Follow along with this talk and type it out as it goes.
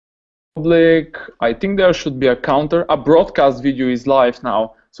public. I think there should be a counter. A broadcast video is live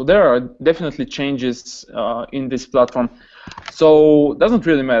now, so there are definitely changes in this platform. So doesn't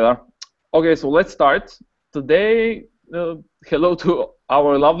really matter. Okay, so let's start. Today, hello to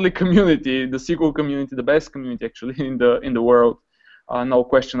our lovely community, the SQL community, the best community actually in the world. No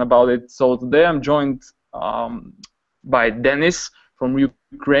question about it. So today I'm joined by Denis from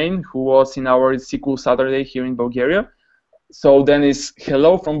Ukraine, who was in our SQL Saturday here in Bulgaria. So Denis,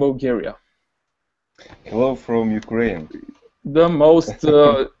 hello from Bulgaria. Hello from Ukraine. The most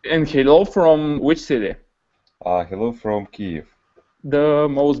and hello from which city? Hello from Kiev. The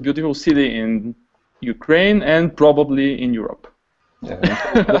most beautiful city in Ukraine and probably in Europe. Yeah,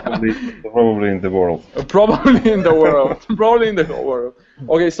 probably in the world. Probably in the world. Probably in the whole world.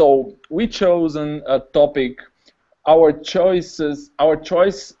 Okay, so we chosen a topic. Our choice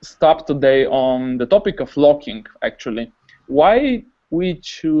stopped today on the topic of locking. Actually, why we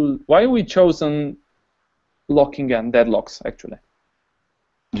chosen locking and deadlocks? Actually,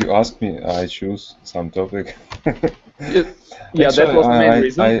 You asked me, I choose some topic. Yeah, Actually, that was the main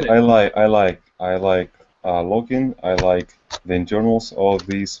reason. I like locking. I like the internals of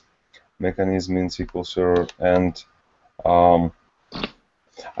these mechanisms in SQL Server, and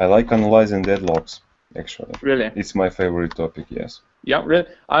I like analyzing deadlocks. Actually, Really? it's my favorite topic. Yes. Yeah, really.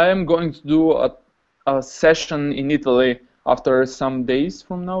 I am going to do a session in Italy after some days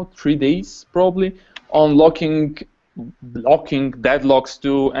from now, 3 days probably, on locking deadlocks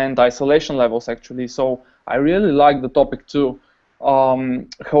too and isolation levels actually. So I really like the topic too.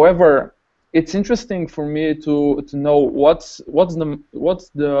 However, it's interesting for me to know what's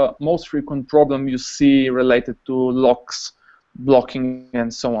the most frequent problem you see related to locks, blocking,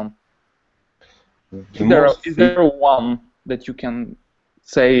 and so on. Is there one that you can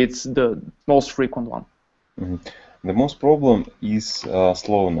say it's the most frequent one? The most problem is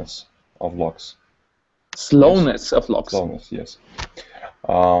slowness of locks. Slowness of locks. Slowness, yes.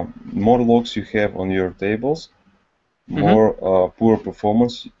 More locks you have on your tables, more poor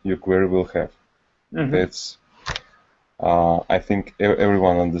performance your query will have. That's, I think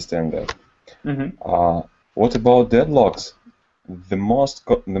everyone understands that. What about deadlocks? The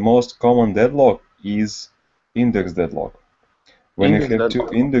most common deadlock is index deadlock. When you have two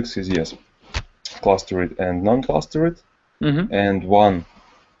indexes, yes, clustered and non-clustered, and one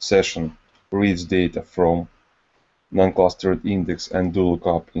session reads data from non-clustered index and do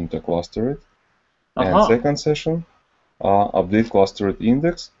lookup into clustered, and second session update clustered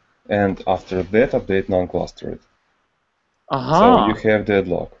index, and after that update non-clustered. So you have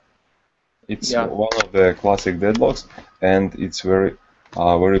deadlock. It's one of the classic deadlocks, and it's very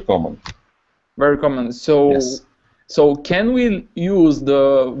common. Very common. So, yes. So can we use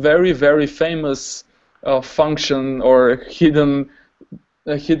the very famous function or hidden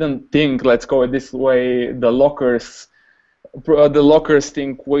thing? Let's call it this way: the lockers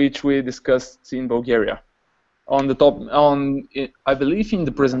thing, which we discussed in Bulgaria. On the top, I believe in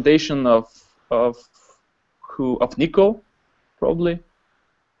the presentation of Nico, probably.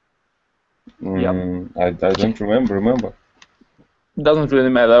 I don't remember. Doesn't really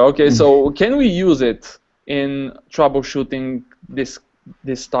matter. Okay, so can we use it in troubleshooting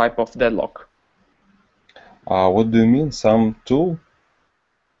this type of deadlock? What do you mean? Some tool?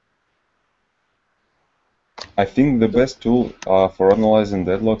 I think the best tool for analyzing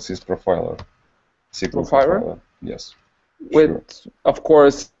deadlocks is Profiler. SQL Profiler? Yes. With of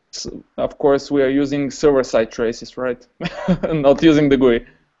course, we are using server-side traces, right? Not using the GUI.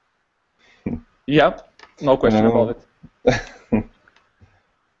 Yep, no question about it.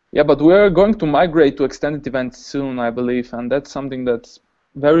 Yeah, but we're going to migrate to extended events soon, I believe, and that's something that's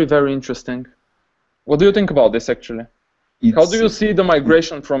very interesting. What do you think about this, actually? How do you see the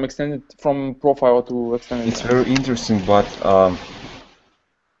migration from Profiler to extended? It's very interesting, but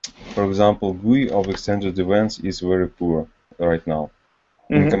for example, GUI of extended events is very poor right now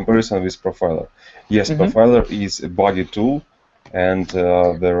in comparison with Profiler. Yes, Profiler is a buggy tool, and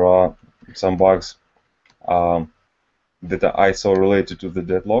there are some bugs that I saw related to the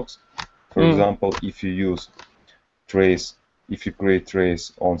deadlocks. For example, if you use trace, if you create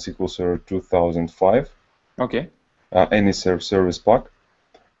trace on SQL Server 2005, any service pack,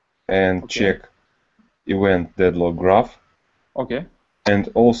 and check event deadlock graph, and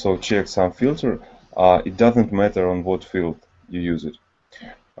also check some filter, it doesn't matter on what field you use it.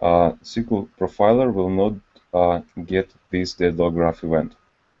 SQL Profiler will not get this deadlock graph event.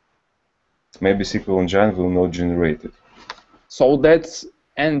 Maybe SQL Engine will not generate it. So that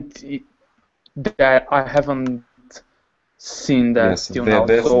I haven't seen that till now.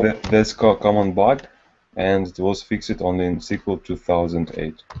 That's a common bug, and it was fixed only in SQL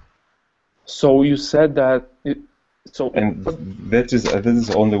 2008. So you said that. And that is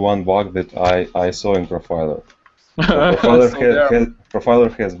only one bug that I saw in Profiler. So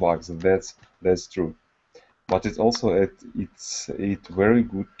Profiler has bugs. That's true. But it's also a very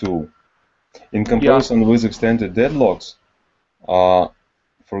good tool. In comparison with extended deadlocks,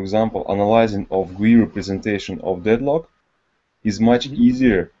 for example, analyzing of GUI representation of deadlock is much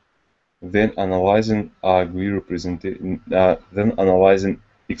easier than analyzing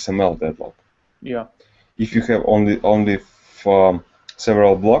XML deadlock. Yeah. If you have only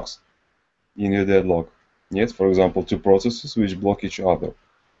several blocks in your deadlock, yes, for example, two processes which block each other,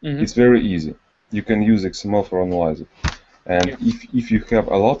 it's very easy. You can use XML for analyzing. And if you have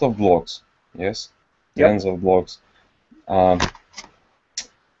a lot of blocks, yes, tens of blocks,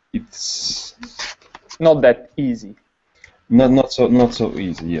 it's not that easy. Not so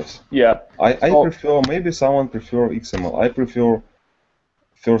easy. Yes. Yeah. I prefer, maybe someone prefer XML. I prefer,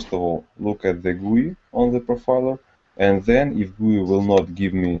 first of all, look at the GUI on the profiler, and then if GUI will not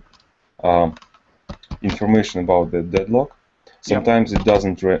give me information about the deadlock, sometimes it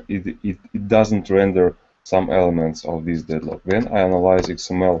doesn't render some elements of this deadlock. Then I analyze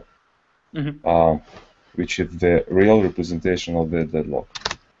XML, which is the real representation of the deadlock.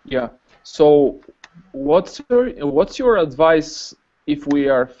 Yeah. So what's your advice if we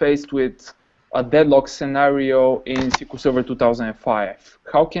are faced with a deadlock scenario in SQL Server 2005?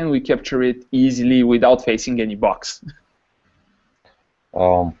 How can we capture it easily without facing any bugs?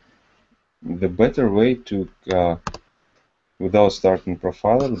 The better way to, without starting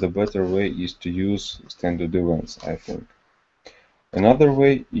Profiler, the better way is to use extended events, I think. Another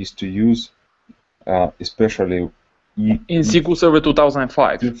way is to use, especially in SQL Server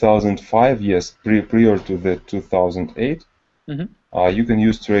 2005. 2005, yes, prior to the 2008. You can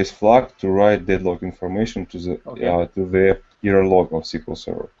use trace flag to write deadlock information to the error log of SQL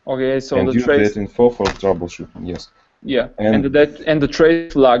Server. Okay, so and the use that info for troubleshooting. Yes. Yeah, and the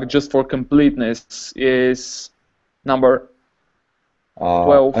trace flag, just for completeness, is number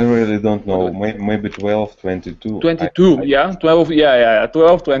 12. I really don't know. Maybe 12, 22. 22. Yeah, 12. Yeah.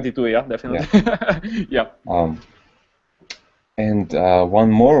 12, 22. Yeah, definitely. Yeah. And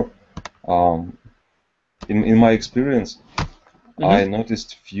one more. In my experience, I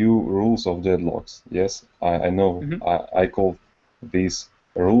noticed few rules of deadlocks. Yes, I know. I call these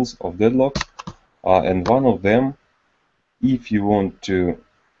rules of deadlocks, and one of them, if you want to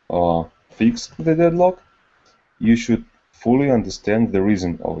fix the deadlock, you should fully understand the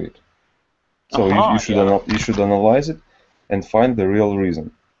reason of it. So you should analyze it and find the real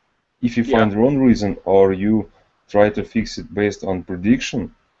reason. If you find the wrong reason or you try to fix it based on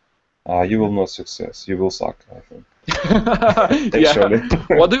prediction, you will not success. You will suck, I think. Actually.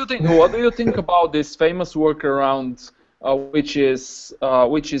 What do you think? What do you think about this famous workaround, which is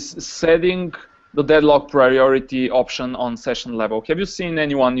setting the deadlock priority option on session level? Have you seen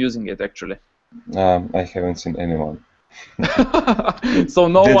anyone using it actually? I haven't seen anyone. So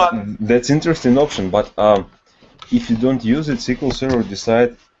one. That's interesting option, but if you don't use it, SQL Server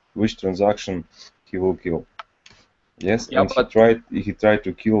decide which transaction he will kill. Yes, and he tried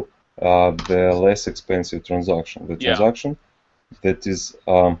to kill the less expensive transaction, the transaction that is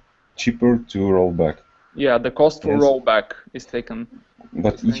cheaper to roll back. Yeah, the cost for rollback is taken.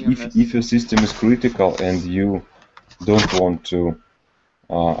 But if your system is critical and you don't want to,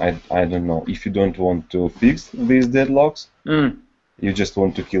 I don't know, if you don't want to fix these deadlocks, you just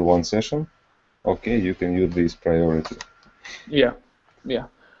want to kill one session, okay, you can use this priority. Yeah.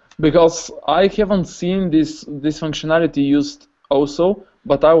 Because I haven't seen this functionality used also,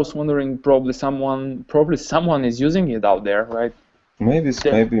 but I was wondering probably someone is using it out there, right? Maybe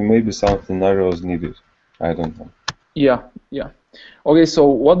some scenarios need it. I don't know. Yeah. Okay, so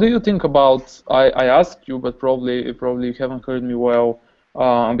what do you think about? I asked you, but probably you haven't heard me well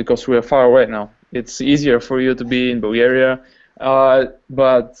because we are far away now. It's easier for you to be in Bulgaria,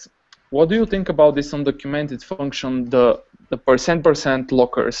 but what do you think about this undocumented function, the %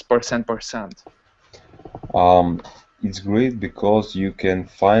 lockers %? It's great because you can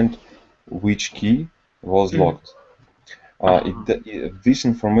find which key was locked. This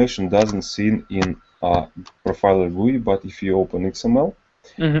information doesn't seen in Profiler GUI, but if you open XML,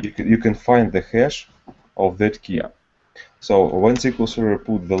 you can find the hash of that key. Yeah. So when SQL Server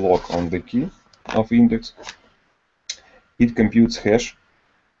put the lock on the key of index, it computes hash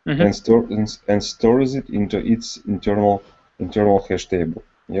and stores it into its internal hash table.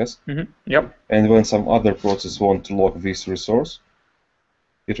 Yes. Yep. And when some other process wants to lock this resource,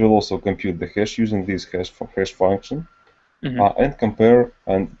 it will also compute the hash using this hash function and compare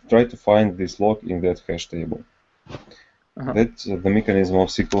and try to find this lock in that hash table. That's the mechanism of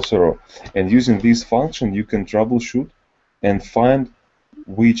SQL Server. And using this function, you can troubleshoot and find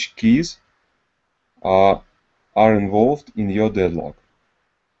which keys are involved in your deadlock.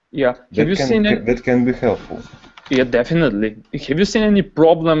 Yeah. Have you seen it? That can be helpful. Yeah, definitely. Have you seen any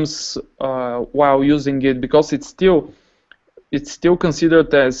problems while using it? Because it's still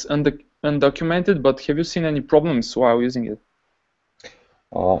considered as undocumented, but have you seen any problems while using it?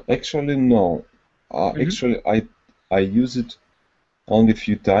 Actually, no. Actually, I use it only a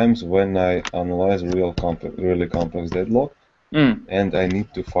few times when I analyze really complex deadlock, and I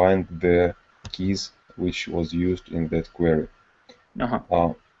need to find the keys which was used in that query.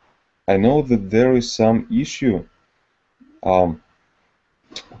 I know that there is some issue prior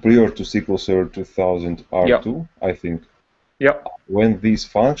to SQL Server 2000 R2, I think. Yeah. When this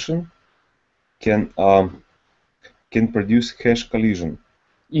function can produce hash collision.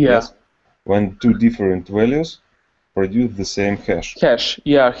 Yeah. Yes. When two different values produce the same hash. Hash.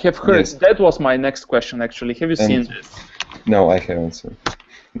 Yeah, have heard. Yes. That was my next question actually. Have you seen this? No, I haven't seen.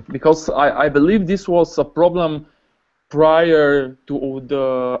 Because I believe this was a problem prior to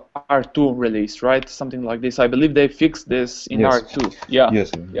the R2 release, right? Something like this. I believe they fixed this in R2. Yeah.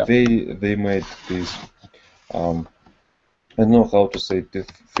 Yes, yeah. They made this. I don't know how to say to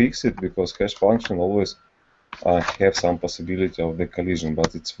fix it, because hash function always have some possibility of the collision,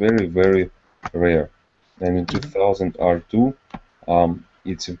 but it's very, very rare. And in 2000 R2,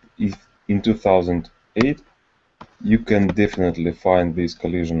 in 2008, you can definitely find this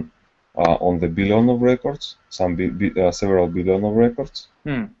collision on the billion of records, several billion of records.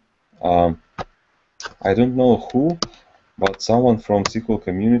 I don't know who, but someone from SQL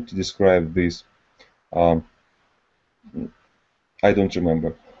community described this. I don't remember.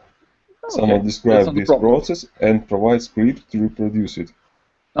 Okay. Someone described this process and provide script to reproduce it.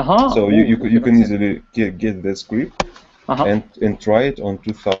 So you can easily get that script and try it on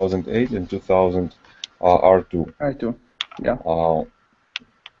 2008 and 2000 R2. R2, yeah.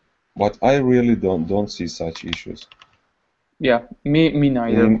 But I really don't see such issues. Yeah, me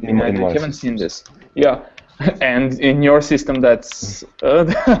neither. I haven't seen this. Yeah, and in your system, that's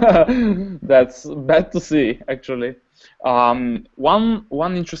that's bad to see actually.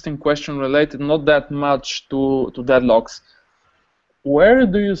 One interesting question related not that much to deadlocks. Where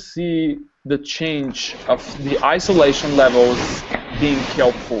do you see the change of the isolation levels being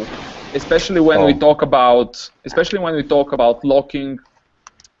helpful, especially when we talk about locking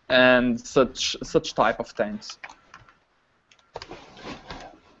and such type of things?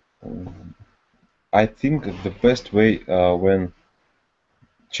 I think the best way when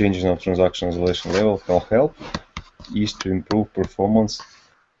changing of transaction isolation level can help is to improve performance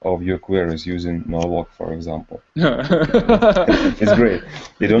of your queries using no lock, for example. It's great.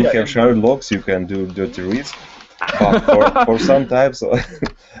 You don't have shared locks, you can do dirty reads. But for some types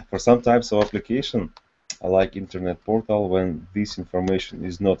of application, like internet portal, when this information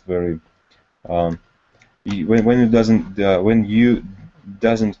is not very when you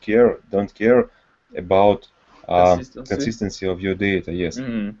don't care about consistency of your data, yes,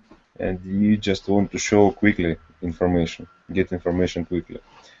 and you just want to show quickly get information quickly.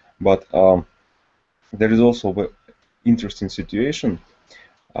 But there is also an interesting situation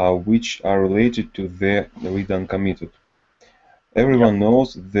which are related to the read uncommitted. Everyone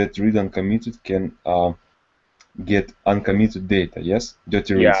knows that read uncommitted can get uncommitted data, yes?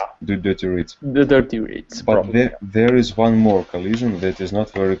 Dirty reads. Do dirty reads. The dirty reads. But there is one more collision that is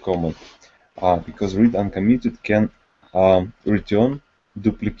not very common, because read uncommitted can return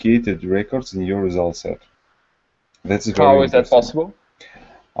duplicated records in your result set. That's very How is that possible?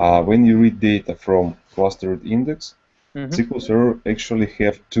 When you read data from clustered index, SQL Server actually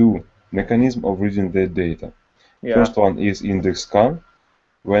have two mechanisms of reading that data. First one is index scan,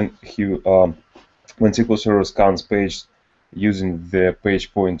 when SQL Server scans page using the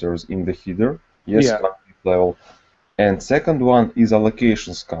page pointers in the header, scan level. And second one is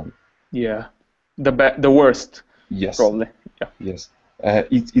allocation scan. Yeah, the worst. Yes. Probably. Yeah. Yes.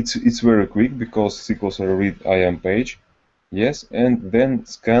 It's very quick because SQL Server read IAM page. Yes, and then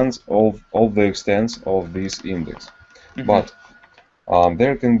scans all the extents of this index. But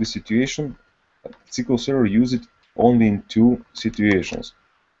there can be situation SQL Server use it only in two situations.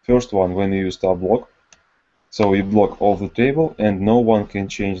 First one, when you use tab block, so you block all the table and no one can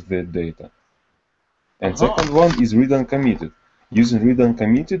change the data. And second one is read uncommitted. Using read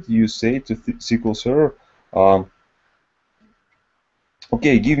uncommitted, you say to SQL Server,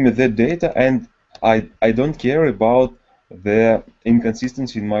 okay, give me that data, and I don't care about the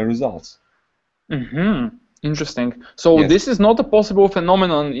inconsistency in my results. Interesting. So this is not a possible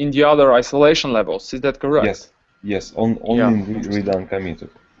phenomenon in the other isolation levels, is that correct? Yes. Yes, only Yeah. in read uncommitted.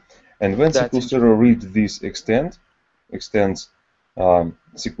 And when That's SQL Server reads this extends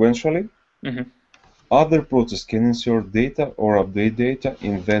sequentially, other process can insert data or update data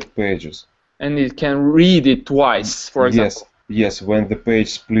in that pages. And it can read it twice, for example. Yes, when the page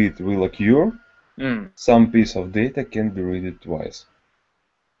split will occur, some piece of data can be read twice.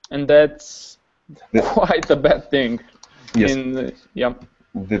 And that's quite a bad thing. Yes. Yeah.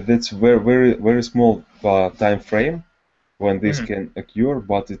 That's very small time frame when this can occur,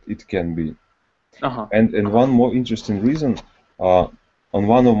 but it can be. And one more interesting reason, on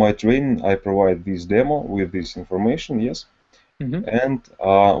one of my training, I provide this demo with this information, yes. And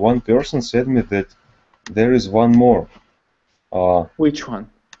one person said me that there is one more. Which one?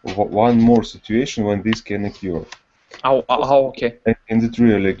 One more situation when this can occur. Oh, okay. And it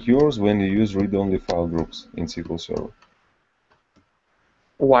really occurs when you use read-only file groups in SQL Server.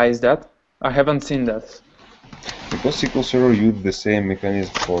 Why is that? I haven't seen that. Because SQL Server uses the same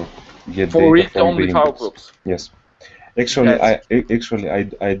mechanism for get For data from the read-only file index. groups. Yes. Actually,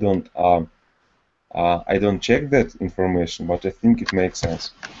 I don't check that information, but I think it makes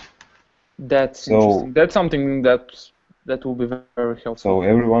sense. That's interesting. That's something that will be very helpful. So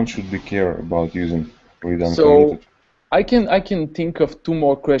everyone should be care about using read So uncommitted. I can think of two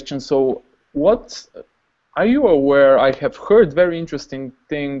more questions. So what are you aware? I have heard very interesting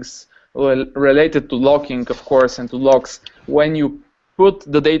things related to locking, of course, and to logs when you put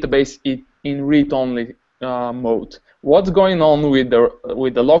the database in read-only mode. What's going on with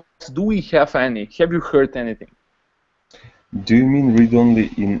the logs? Do we have any? Have you heard anything? Do you mean read-only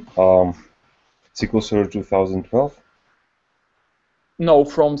in SQL Server 2012? No,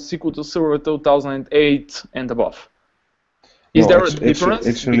 from SQL Server 2008 and above. Is there a difference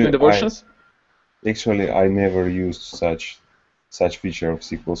between the versions? Actually, I never used such feature of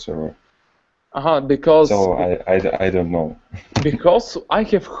SQL Server. Because so I don't know. Because I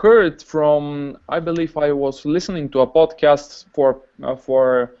have heard from, I believe I was listening to a podcast for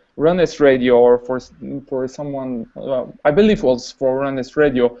Runnes Radio or for someone, I believe it was for Runnes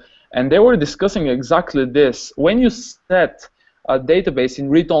Radio, and they were discussing exactly this. When you set a database in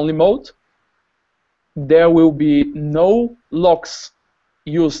read-only mode, there will be no locks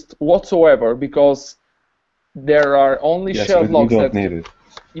used whatsoever because there are only shared logs. You don't need it.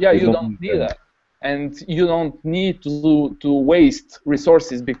 Yeah, you don't need that. And you don't need to waste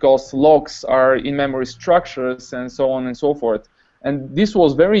resources because logs are in-memory structures and so on and so forth. And this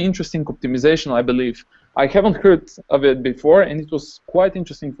was very interesting optimization, I believe. I haven't heard of it before, and it was quite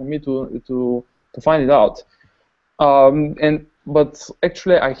interesting for me to find it out. But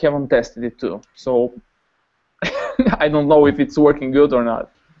actually, I haven't tested it too, so I don't know if it's working good or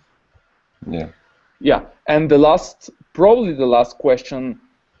not. Yeah. Yeah, and probably the last question.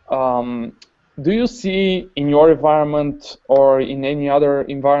 Do you see in your environment or in any other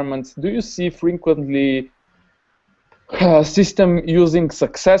environments, do you see frequently system using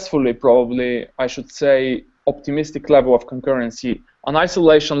successfully, probably, I should say, optimistic level of concurrency, an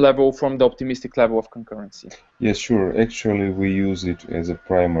isolation level from the optimistic level of concurrency? Yes, sure. Actually, we use it as a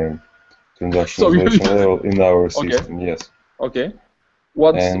primary transaction isolation level in our system, yes. Okay.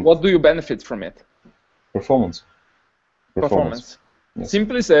 What do you benefit from it? Performance. Performance. Yes.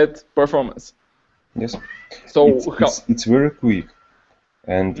 Simply said, performance. Yes. So it's very quick,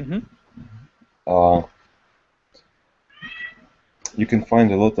 and you can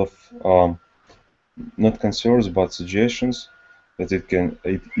find a lot of not concerns but suggestions that it can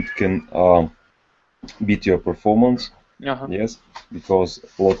beat your performance. Yes, because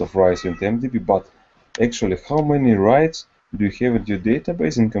a lot of writes in MDB. But actually, how many writes do you have in your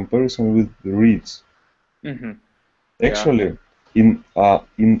database in comparison with the reads? Actually, in a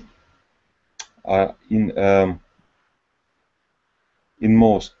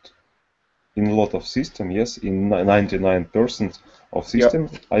lot of systems, yes, in 99% of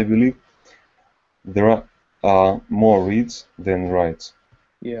systems, I believe there are more reads than writes.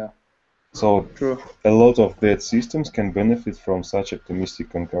 Yeah. So true. A lot of that systems can benefit from such optimistic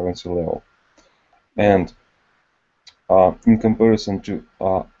concurrency level. And in comparison to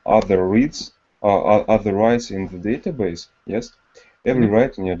other reads, other writes in the database, yes, every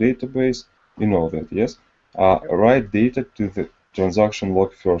write in your database, you know that, yes, write data to the transaction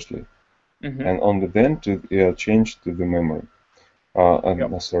log firstly, and only then to change to the memory.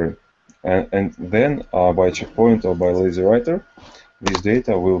 Sorry, and then by checkpoint or by lazy writer, this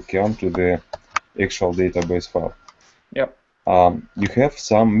data will come to the actual database file. Yep. You have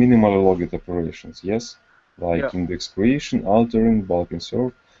some minimally logged operations, yes, like index creation, altering, bulk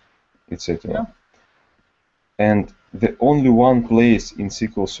insert, etc. And the only one place in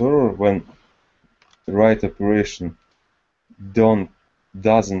SQL Server when write operation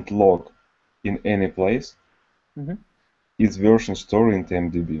doesn't log in any place, its version stored in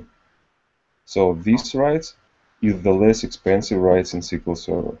TMDB. So these writes is the less expensive writes in SQL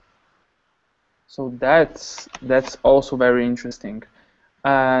Server. So that's also very interesting.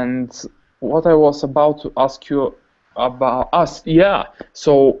 And what I was about to ask you about us, yeah.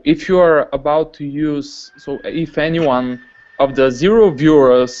 So if you are about to use, so if anyone of the 0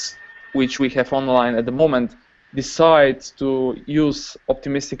 viewers which we have online at the moment decides to use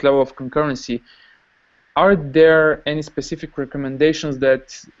optimistic level of concurrency, are there any specific recommendations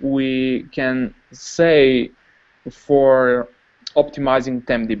that we can say for optimizing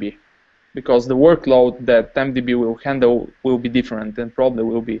TempDB? Because the workload that TempDB will handle will be different and probably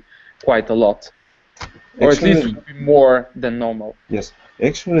will be quite a lot. Or at least will be more than normal. Yes,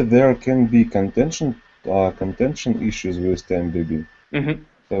 actually there can be contention issues with TempDB.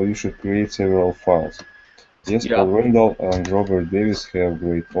 So you should create several files. Yes, Paul Randall and Robert Davis have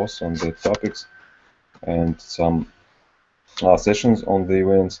great posts on the topics and some sessions on the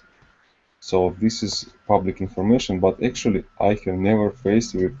events. So this is public information, but actually I have never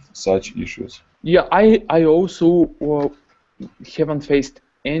faced with such issues. Yeah, I also haven't faced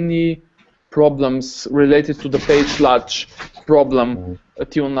any problems related to the page latch problem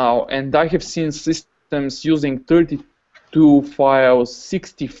till now, and I have seen systems using 32 files,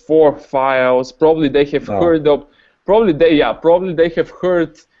 64 files. Probably they have heard of, probably they have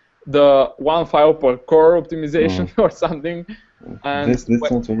heard the 1 file per core optimization or something. And that's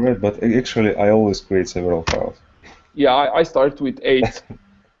not right, but actually I always create several files. Yeah, I start with 8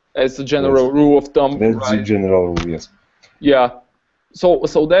 as a general rule of thumb. That's the general rule, yes. Yeah,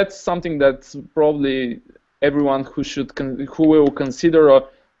 so that's something that probably everyone who will consider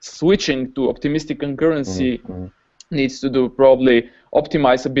switching to optimistic concurrency needs to do. Probably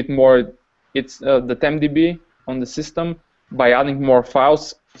optimize a bit more the TempDB on the system by adding more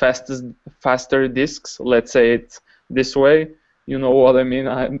files, faster disks. Let's say it this way. You know what I mean?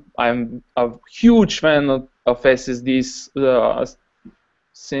 I'm a huge fan of SSDs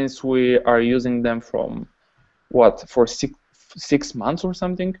since we are using them from for 6 months or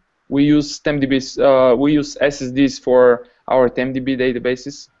something. We use TempDBs. We use SSDs for our TempDB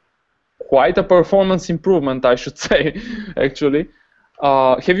databases. Quite a performance improvement, I should say, actually.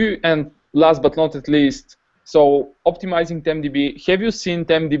 Have you? And last but not least, so optimizing TempDB. Have you seen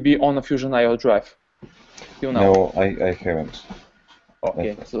TempDB on a Fusion IO drive? No, I haven't.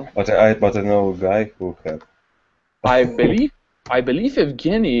 Okay, but I know a guy who had. I believe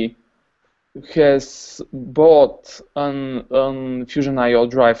Evgeny has bought an Fusion IO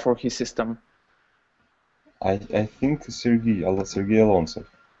drive for his system. I think Sergey Alonso.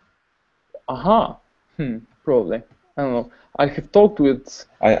 Probably. I don't know. I have talked with.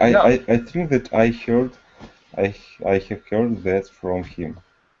 I think that I have heard that from him.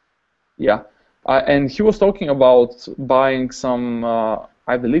 Yeah, and he was talking about buying some.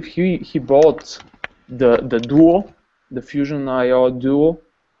 I believe he bought the Duo, the Fusion IO Duo.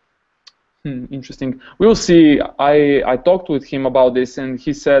 Interesting. We'll see. I talked with him about this, and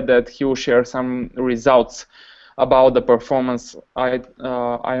he said that he will share some results about the performance. I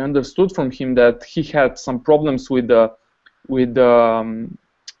understood from him that he had some problems with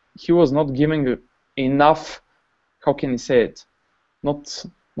he was not giving enough. How can you say it? Not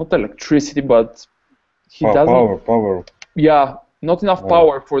electricity, but he doesn't. Power. Yeah, not enough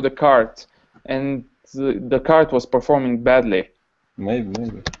power for the card, and the card was performing badly.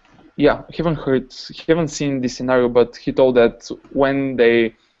 Maybe. Yeah, haven't seen this scenario, but he told that when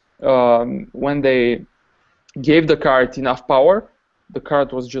they gave the card enough power, the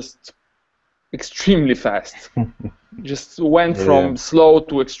card was just extremely fast. Just went from slow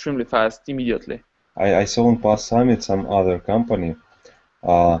to extremely fast immediately. I saw on past summit some other company,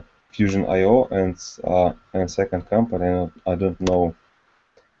 Fusion IO, and second company. I don't know.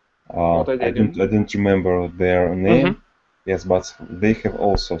 I don't remember their name. Yes, but they have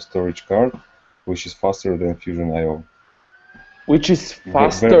also storage card, which is faster than Fusion IO. Which is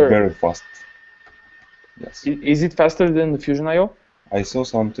faster? Very fast. Yes. Is it faster than the Fusion IO? I saw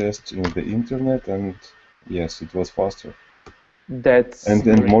some tests in the internet, and yes, it was faster. That's and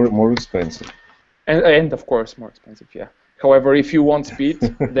more expensive. And of course more expensive, yeah. However, if you want speed,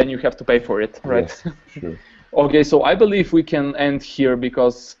 then you have to pay for it, right? Yes, sure. Okay, so I believe we can end here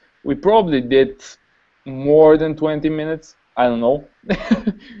because we probably did more than 20 minutes. I don't know.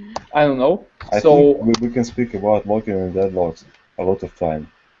 I don't know. I think we can speak about locking and deadlocks a lot of time.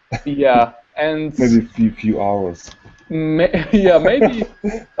 Yeah, and maybe a few hours. Yeah, maybe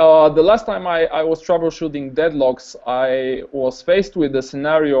the last time I was troubleshooting deadlocks, I was faced with a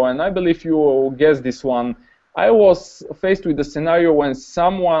scenario, and I believe you guessed this one. I was faced with a scenario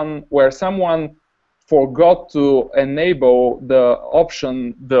where someone forgot to enable the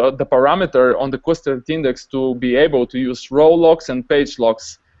option, the parameter on the clustered index to be able to use row locks and page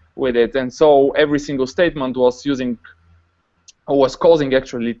locks with it, and so every single statement was causing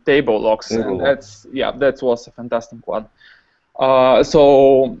actually table locks, and that was a fantastic one.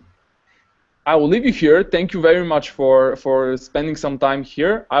 So I will leave you here. Thank you very much for spending some time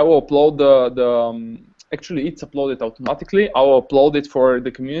here. I will upload actually it's uploaded automatically. I will upload it for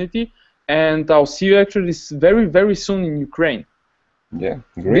the community, and I'll see you actually very, very soon in Ukraine. Yeah,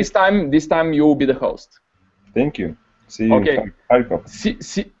 great. This time you will be the host. Thank you. See you in Kharkov.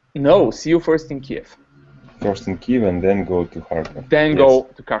 See you first in Kiev. First in Kiev and then go to Kharkov. Then go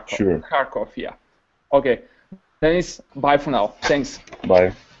to Kharkov. Sure. Kharkov, yeah. Okay. Denis, bye for now. Thanks.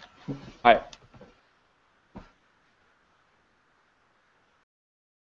 Bye.